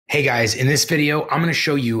Hey guys, in this video, I'm going to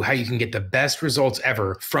show you how you can get the best results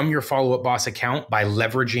ever from your Follow Up Boss account by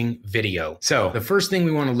leveraging video. So the first thing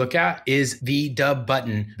we want to look at is the Dubb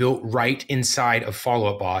button built right inside of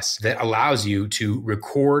Follow Up Boss that allows you to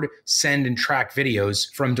record, send, and track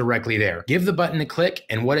videos from directly there. Give the button a click,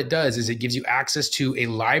 and what it does is it gives you access to a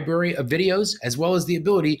library of videos as well as the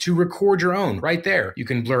ability to record your own right there. You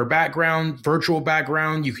can blur background, virtual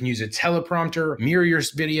background, you can use a teleprompter, mirror your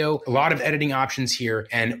video, a lot of editing options here.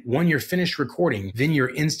 And when you're finished recording, then you're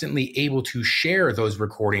instantly able to share those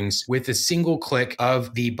recordings with a single click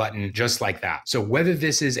of the button, just like that. So whether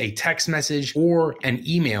this is a text message or an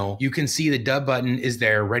email, you can see the Dubb button is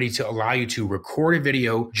there ready to allow you to record a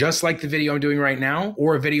video, just like the video I'm doing right now,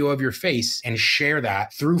 or a video of your face and share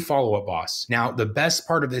that through Follow Up Boss. Now, the best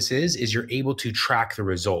part of this is you're able to track the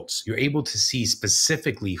results. You're able to see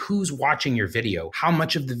specifically who's watching your video, how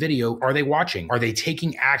much of the video are they watching? Are they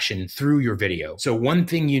taking action through your video? So one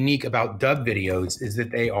thing unique about Dubb videos is that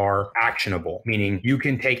they are actionable, meaning you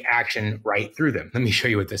can take action right through them. Let me show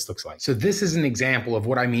you what this looks like. So this is an example of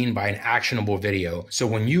what I mean by an actionable video. So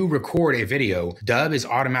when you record a video, Dubb is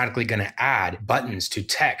automatically going to add buttons to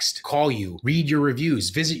text, call you, read your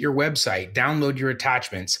reviews, visit your website, download your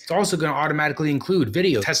attachments. It's also going to automatically include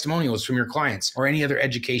video testimonials from your clients or any other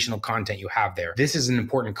educational content you have there. This is an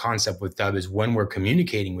important concept with Dubb, is when we're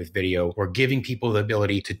communicating with video, we're giving people the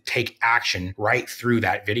ability to take action right through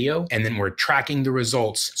that video, and then we're tracking the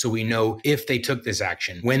results so we know if they took this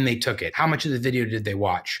action, when they took it, how much of the video did they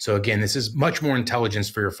watch. So again, this is much more intelligence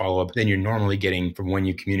for your follow-up than you're normally getting from when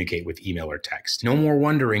you communicate with email or text. No more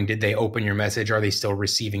wondering, did they open your message? Are they still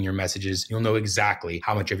receiving your messages? You'll know exactly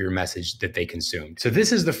how much of your message that they consumed. So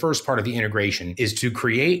this is the first part of the integration, is to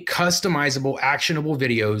create customizable, actionable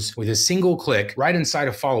videos with a single click right inside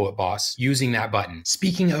of Follow Up Boss using that button.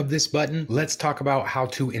 Speaking of this button, let's talk about how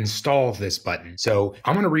to install this button. So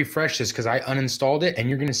I'm going to refresh this because I uninstalled it, and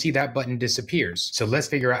you're going to see that button disappears. So let's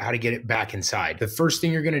figure out how to get it back inside. The first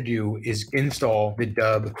thing you're going to do is install the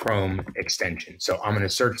Dubb Chrome extension. So I'm going to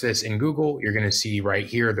search this in Google. You're going to see right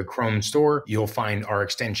here, the Chrome store. You'll find our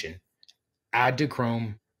extension. Add to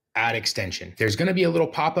Chrome. Add extension. There's going to be a little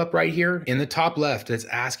pop-up right here in the top left that's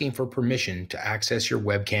asking for permission to access your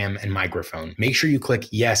webcam and microphone. Make sure you click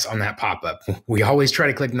yes on that pop-up. We always try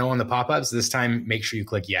to click no on the pop-ups. This time, make sure you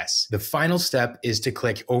click yes. The final step is to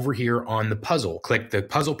click over here on the puzzle. Click the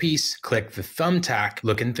puzzle piece, click the thumbtack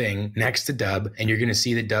looking thing next to Dubb, and you're going to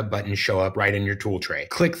see the Dubb button show up right in your tool tray.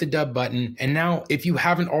 Click the Dubb button, and now if you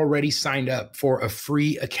haven't already signed up for a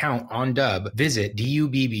free account on Dubb, visit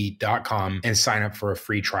dubb.com and sign up for a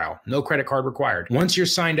free trial. No credit card required. Once you're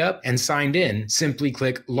signed up and signed in, simply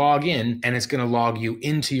click log in, and it's going to log you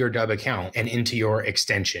into your Dubb account and into your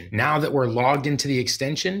extension. Now that we're logged into the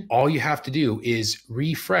extension, all you have to do is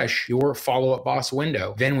refresh your Follow Up Boss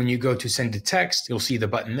window. Then when you go to send a text, you'll see the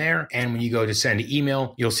button there. And when you go to send an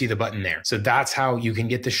email, you'll see the button there. So that's how you can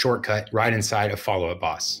get the shortcut right inside of Follow Up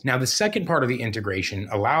Boss. Now, the second part of the integration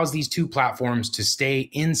allows these two platforms to stay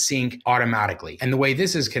in sync automatically. And the way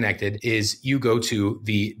this is connected is you go to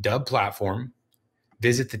the Dubb platform,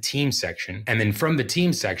 visit the team section, and then from the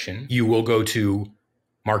team section, you will go to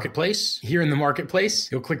Marketplace. Here in the Marketplace,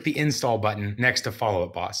 you'll click the install button next to Follow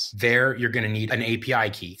Up Boss. There, you're going to need an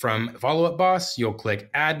API key. From Follow Up Boss, you'll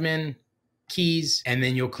click admin, keys, and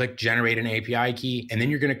then you'll click generate an API key, and then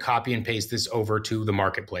you're going to copy and paste this over to the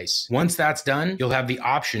Marketplace. Once that's done, you'll have the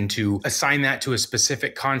option to assign that to a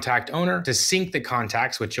specific contact owner, to sync the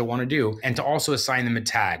contacts, which you'll want to do, and to also assign them a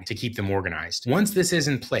tag to keep them organized. Once this is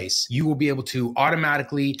in place, you will be able to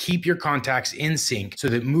automatically keep your contacts in sync so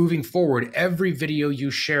that moving forward, every video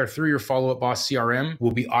you share through your Follow Up Boss CRM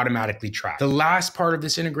will be automatically tracked. The last part of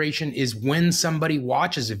this integration is when somebody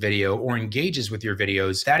watches a video or engages with your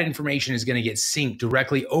videos, that information is going to get synced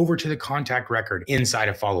directly over to the contact record inside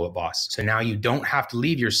of Follow Up Boss. So now you don't have to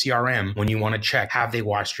leave your CRM when you want to check have they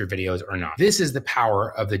watched your videos or not. This is the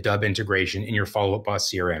power of the Dubb integration in your Follow Up Boss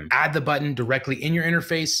CRM. Add the button directly in your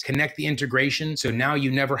interface, connect the integration, so now you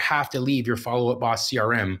never have to leave your Follow Up Boss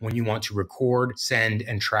CRM when you want to record, send,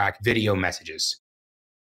 and track video messages.